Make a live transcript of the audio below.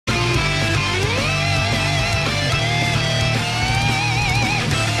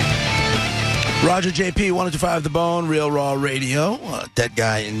Roger JP, 105 The Bone, Real Raw Radio, Dead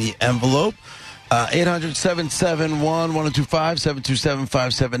Guy in the Envelope. 800-771-1025,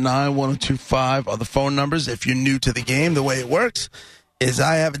 727-579, 1025 are the phone numbers. If you're new to the game, the way it works is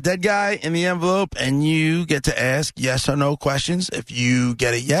I have a dead guy in the envelope, and you get to ask yes or no questions. If you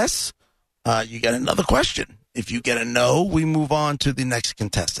get a yes, you get another question. If you get a no, we move on to the next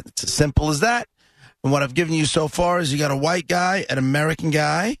contestant. It's as simple as that. And what I've given you so far is you got a white guy, an American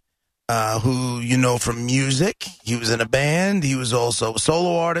guy, who you know from music. He was in a band. He was also a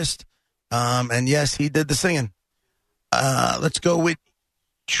solo artist. And yes, he did the singing. Let's go with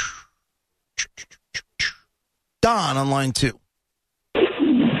Don on line 2.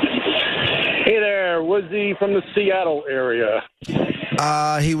 Hey there, was he from the Seattle area?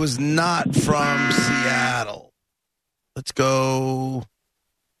 He was not from Seattle. Let's go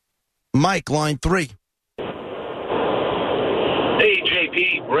Mike, line 3. Hey,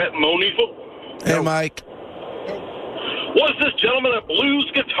 JP, Brett Monifa. Hey, Mike. Was this gentleman a blues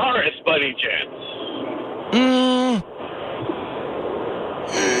guitarist by any chance?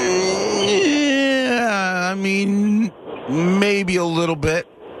 Yeah, I mean, maybe a little bit.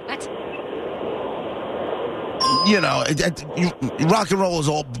 What? You know, rock and roll is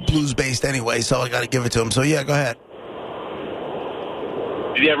all blues-based anyway, so I got to give it to him. So, yeah, go ahead.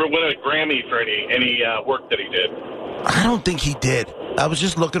 Did he ever win a Grammy for any work that he did? I don't think he did. I was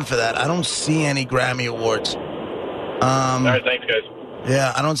just looking for that. I don't see any Grammy Awards. All right, thanks, guys.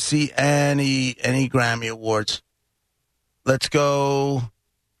 Yeah, I don't see any Grammy Awards. Let's go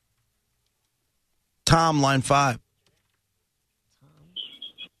Tom, line 5.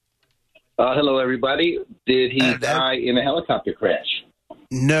 Hello, everybody. Did he die in a helicopter crash?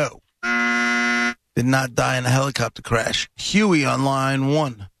 No. Did not die in a helicopter crash. Huey on line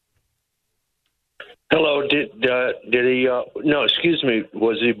 1. Hello, did he, no, excuse me,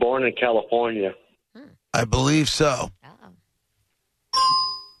 was he born in California? I believe so.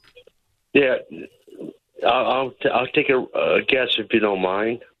 Yeah, I'll take a guess if you don't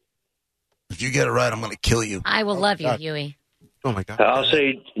mind. If you get it right, I'm going to kill you. I will love you, Huey. Oh, my God. I'll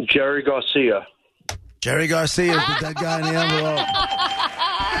say Jerry Garcia. Jerry Garcia is the dead guy in the envelope.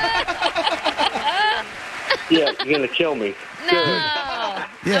 Yeah, you're going to kill me. No.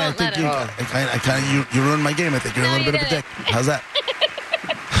 Yeah, I think you ruined my game. I think you're a little bit of a dick. How's that?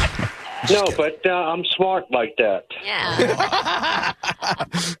 No, but I'm smart like that. Yeah.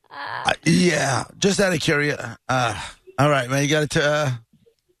 Yeah, just out of curiosity. All right, man, you got to,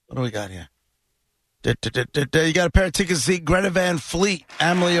 what do we got here? You got a pair of tickets to see Greta Van Fleet,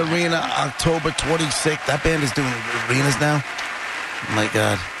 Amalie Arena, October 26th. That band is doing arenas now. Oh, my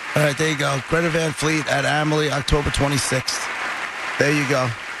God. All right, there you go. Greta Van Fleet at Amalie, October 26th. There you go.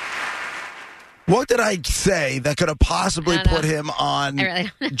 What did I say that could have possibly put him on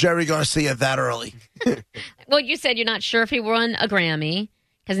Jerry Garcia that early? Well, you said you're not sure if he won a Grammy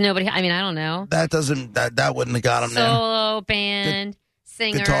because nobody. I mean, I don't know. That wouldn't have got him there. Solo band,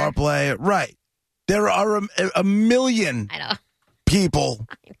 singer, guitar player, right? There are a million people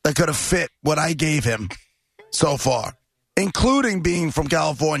that could have fit what I gave him so far, including being from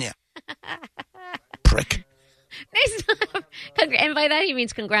California. Prick. Nice. And by that he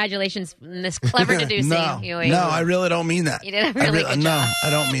means congratulations, Miss Clever Deducing, Huey. No, I really don't mean that. You did a really good job. No, I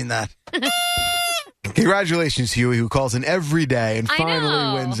don't mean that. Congratulations, Huey, who calls in every day and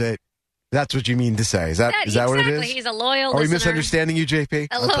finally wins it. That's what you mean to say. Is that what it is? He's a loyal Are we listener. misunderstanding you, JP?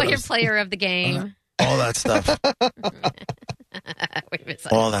 A loyal player of the game. All that stuff.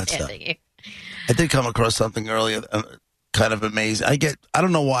 All that stuff. You. I did come across something earlier, kind of amazing. I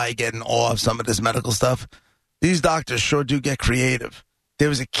don't know why I get in awe of some of this medical stuff. These doctors sure do get creative. There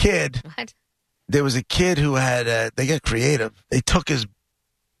was a kid. What? There was a kid who had. They get creative. They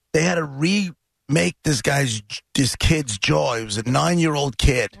had to remake this kid's jaw. He was a 9-year-old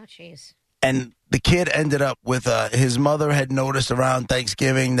kid. Oh, jeez. And the kid ended up with his mother had noticed around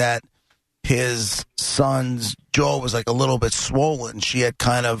Thanksgiving that his son's jaw was like a little bit swollen. She had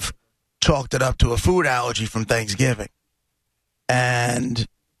kind of chalked it up to a food allergy from Thanksgiving. And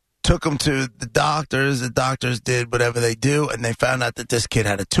took him to the doctors. The doctors did whatever they do, and they found out that this kid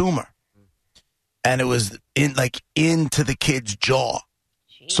had a tumor. And it was into the kid's jaw.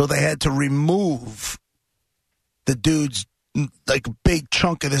 Jeez. So they had to remove the dude's big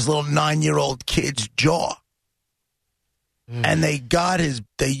chunk of this little 9-year-old kid's jaw. And they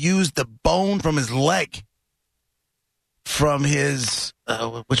used the bone from his leg, from his,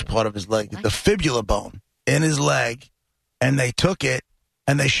 which part of his leg? The fibula bone in his leg. And they took it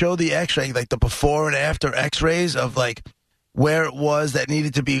and they showed the x-ray, the before and after x-rays of where it was that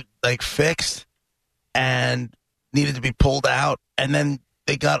needed to be fixed and needed to be pulled out. And then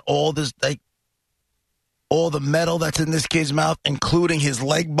they got all this, all the metal that's in this kid's mouth, including his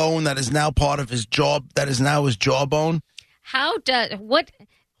leg bone that is now part of his jaw, that is now his jawbone.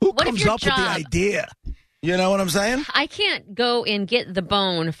 Who comes up with the idea? You know what I'm saying? I can't go and get the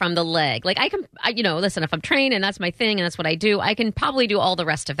bone from the leg. Like listen, if I'm trained and that's my thing and that's what I do, I can probably do all the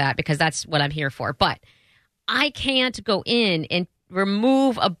rest of that because that's what I'm here for. But I can't go in and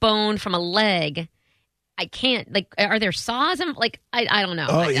remove a bone from a leg. I can't. Like, are there saws? I don't know.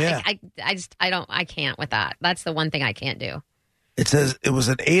 Oh, yeah. I can't with that. That's the one thing I can't do. It says it was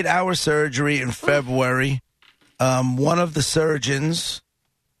an 8-hour surgery in February. One of the surgeons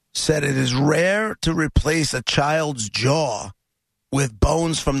said it is rare to replace a child's jaw with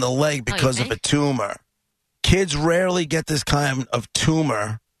bones from the leg because of a tumor. Kids rarely get this kind of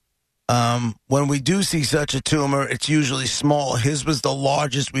tumor. When we do see such a tumor, it's usually small. His was the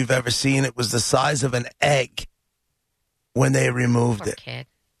largest we've ever seen. It was the size of an egg when they removed it. Kid.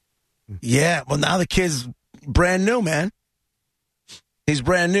 Yeah, well, now the kid's brand new, man. He's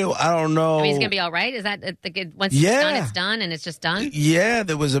brand new. I don't know. I mean, he's going to be all right? Is that once it's done and it's just done? Yeah,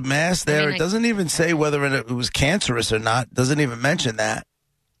 there was a mass there. It doesn't even say whether it was cancerous or not. It doesn't even mention that.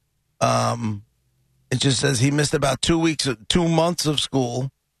 It just says he missed about 2 months of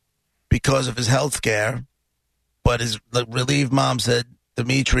school because of his health scare. But his relieved mom said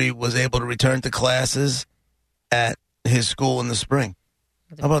Dimitri was able to return to classes at his school in the spring.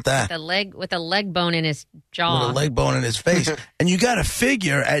 How about that? With a leg bone in his jaw. With a leg bone in his face. And you got to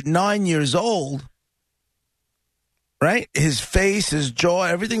figure at 9 years old, right? His face, his jaw,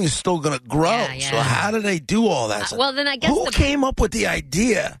 everything is still going to grow. Yeah. So how do they do all that? Well, then I guess who came up with the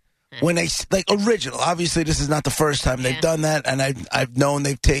idea when they original? Obviously, this is not the first time they've done that, and I've known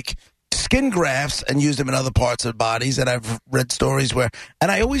they've taken skin grafts and used them in other parts of bodies, and I've read stories where, and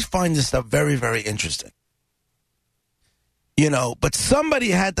I always find this stuff very, very interesting. You know, but somebody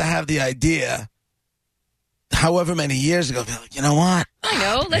had to have the idea however many years ago. Like, you know what? I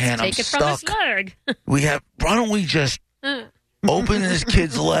know. Let's take it from his leg. Why don't we just open this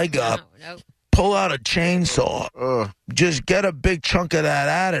kid's leg up, pull out a chainsaw, just get a big chunk of that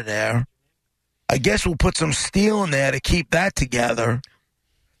out of there. I guess we'll put some steel in there to keep that together.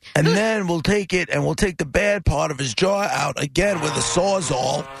 And then we'll take it and we'll take the bad part of his jaw out again with a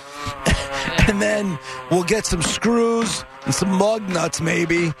sawzall. And then we'll get some screws and some lug nuts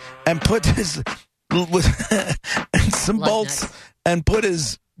maybe and put his and some bolts and put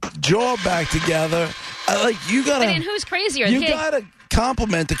his jaw back together. You gotta. I mean, who's crazier? You gotta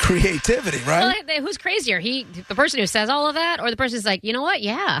compliment the creativity, right? Well, who's crazier? The person who says all of that, or the person who's like, you know what?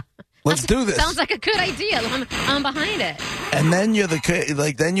 Yeah. Let's do this. Sounds like a good idea. I'm behind it. And then you're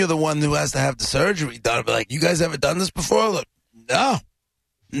the one who has to have the surgery done. Be like, you guys ever done this before? Look, no,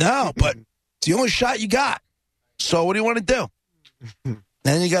 but it's the only shot you got. So what do you want to do?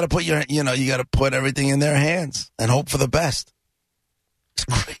 Then you got to put you got to put everything in their hands and hope for the best. It's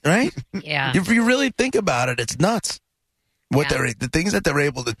great, right? Yeah. If you really think about it, it's nuts. The things that they're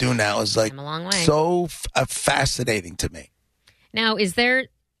able to do now is like a long way. So fascinating to me. Now, is there?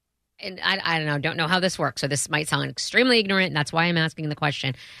 And I don't know how this works, so this might sound extremely ignorant, and that's why I'm asking the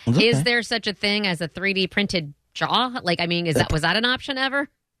question. Okay. Is there such a thing as a 3D printed jaw? Was that an option ever?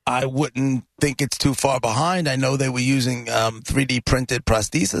 I wouldn't think it's too far behind. I know they were using 3D printed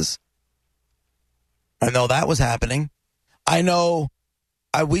prosthesis. I know that was happening. I know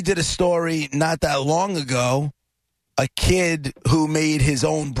we did a story not that long ago, a kid who made his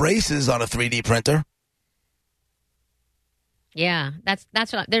own braces on a 3D printer. Yeah, that's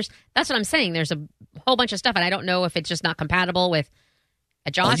what I'm saying. There's a whole bunch of stuff, and I don't know if it's just not compatible with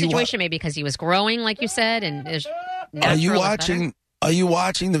a jaw situation, maybe because he was growing, like you said, and there's. Are you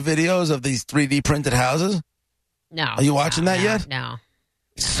watching the videos of these 3D printed houses? No. Are you watching that yet? No.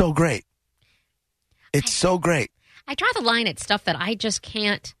 It's so great. It's so great. I draw the line at stuff that I just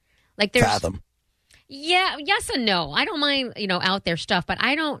can't fathom. Yeah, yes and no. I don't mind out there stuff, but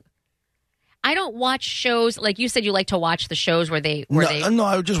I don't watch shows like you said. You like to watch the shows where they. No,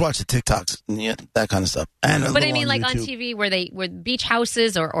 I would just watch the TikToks, that kind of stuff. But I mean, like on TV, where beach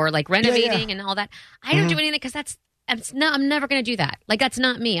houses or like renovating and all that. I don't do anything because I'm never going to do that. Like that's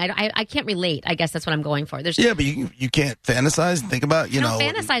not me. I can't relate. I guess that's what I'm going for. But you can't fantasize and think about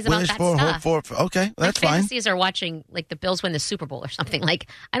fantasize about that stuff. Hope for. Okay, that's fine. Fantasies are watching like the Bills win the Super Bowl or something. Like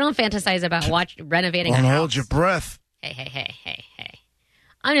I don't fantasize about renovating a house. Hold your breath. Hey.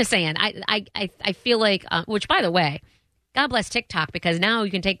 I'm just saying, I feel like, which by the way, God bless TikTok, because now you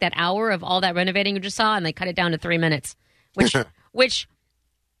can take that hour of all that renovating you just saw and they cut it down to 3 minutes, which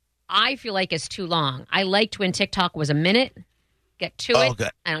I feel like is too long. I liked when TikTok was a minute. Get to it. Okay.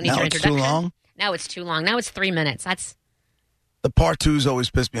 I don't need your introduction. Too long? Now it's too long. Now it's 3 minutes. The part twos always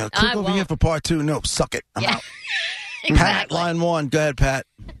piss me off. Click I over won't. here for part two. No, suck it. I'm Yeah. out. Exactly. Pat, line one. Go ahead, Pat.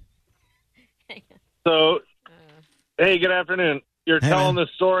 So, hey, good afternoon. You're Hey, telling man.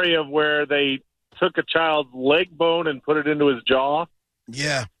 the story of where they took a child's leg bone and put it into his jaw.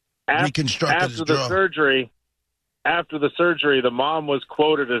 Yeah. Af- Reconstructed his after the jaw. surgery. After the surgery, the mom was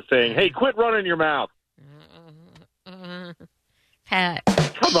quoted as saying, "Hey, quit running your mouth." Pat.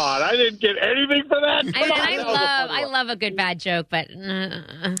 Come on, I didn't get anything for that. I Come mean, on, I that was a fun love one. a good bad joke, but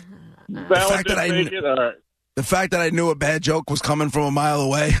That one fact that didn't I make it? All right. The fact that I knew a bad joke was coming from a mile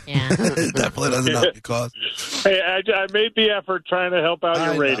away yeah. it definitely doesn't help your cause. Hey, I made the effort trying to help out I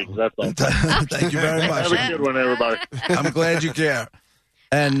your know. ratings. That's all. Thank you very much. Have a good one, everybody. I'm glad you care.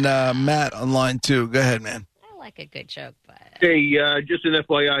 And Matt on line 2. Go ahead, man. I like a good joke, but Hey, just an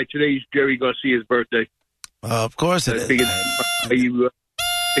FYI, today's Jerry Garcia's birthday. Of course it I is. figured you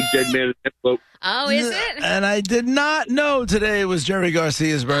big dead man in the envelope. oh, is it? And I did not know today was Jerry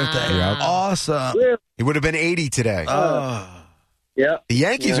Garcia's birthday. Yep. Awesome. He would have been 80 today. Oh, Yeah. The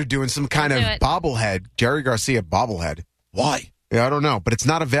Yankees are doing some kind of Do it. bobblehead, Jerry Garcia bobblehead. why? Yeah, I don't know, but it's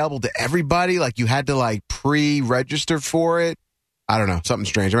not available to everybody. Like you had to like pre-register for it. I don't know, something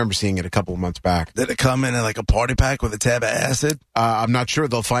strange. I remember seeing it a couple of months back. Did it come in like a party pack with a tab of acid I'm not sure.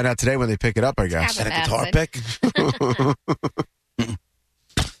 They'll find out today when they pick it up, I guess. Tab and a guitar Acid. pick?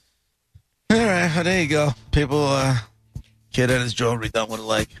 All right, well, there you go. People, kid at his jewelry done with a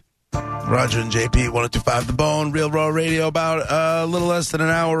leg. Roger and JP, 102.5 The Bone, Real Raw Radio, about a little less than an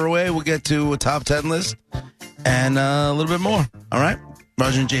hour away. We'll get to a top 10 list and a little bit more. All right?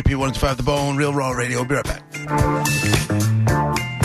 Roger and JP, 102.5 The Bone, Real Raw Radio. We'll be right back.